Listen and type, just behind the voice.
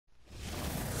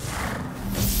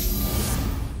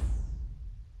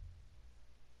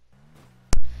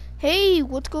Hey,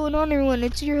 what's going on everyone?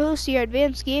 It's your host here,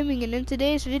 Advanced Gaming, and in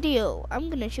today's video, I'm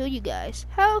gonna show you guys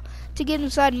how to get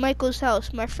inside Michael's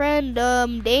house. My friend,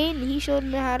 Dane, he showed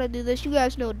me how to do this. You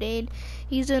guys know Dane.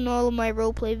 He's in all of my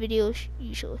roleplay videos,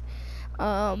 usually.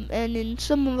 And in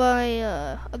some of my,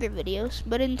 other videos.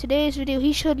 But in today's video,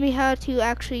 he showed me how to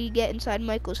actually get inside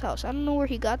Michael's house. I don't know where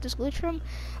he got this glitch from,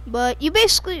 but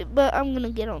I'm gonna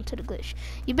get onto the glitch.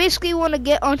 You basically want to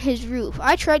get on his roof.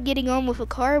 I tried getting on with a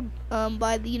car,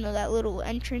 by the, that little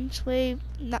entranceway,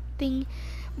 thing,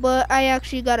 but I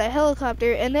actually got a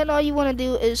helicopter, and then all you want to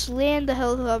do is land the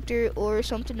helicopter or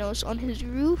something else on his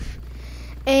roof,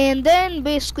 and then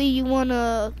basically you want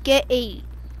to get a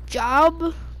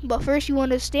job, but first you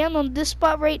want to stand on this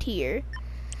spot right here,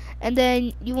 and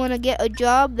then you want to get a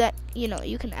job that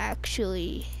you can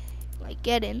actually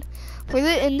get in.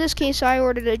 In this case, I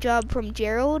ordered a job from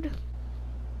Gerald,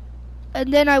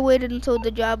 and then I waited until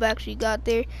the job actually got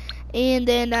there, and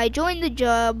then I joined the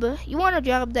job. You want a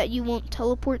job that you won't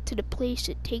teleport to the place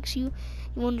it takes you.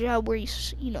 You want a job where you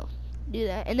do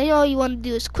that, and then all you want to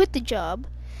do is quit the job,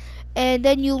 and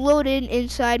then you load in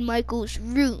inside Michael's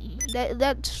room.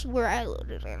 That's where I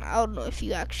loaded in. I don't know if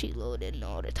you actually load in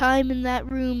all the time in that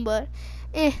room, but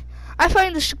I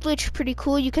find this glitch pretty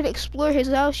cool. You can explore his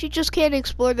house. You just can't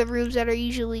explore the rooms that are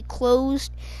usually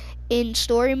closed in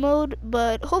story mode,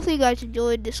 but hopefully you guys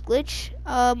enjoyed this glitch.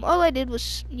 All I did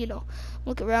was,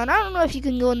 look around. I don't know if you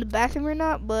can go in the bathroom or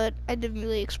not, but I didn't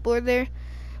really explore there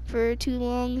for too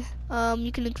long.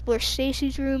 You can explore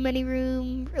Stacy's room, any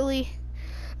room, really.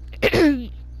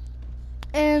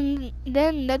 And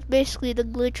then that's basically the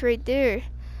glitch right there.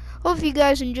 Hope you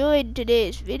guys enjoyed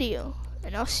today's video,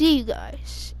 and I'll see you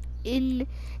guys in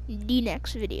the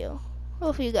next video.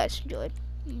 Hope you guys enjoyed.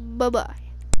 Bye bye.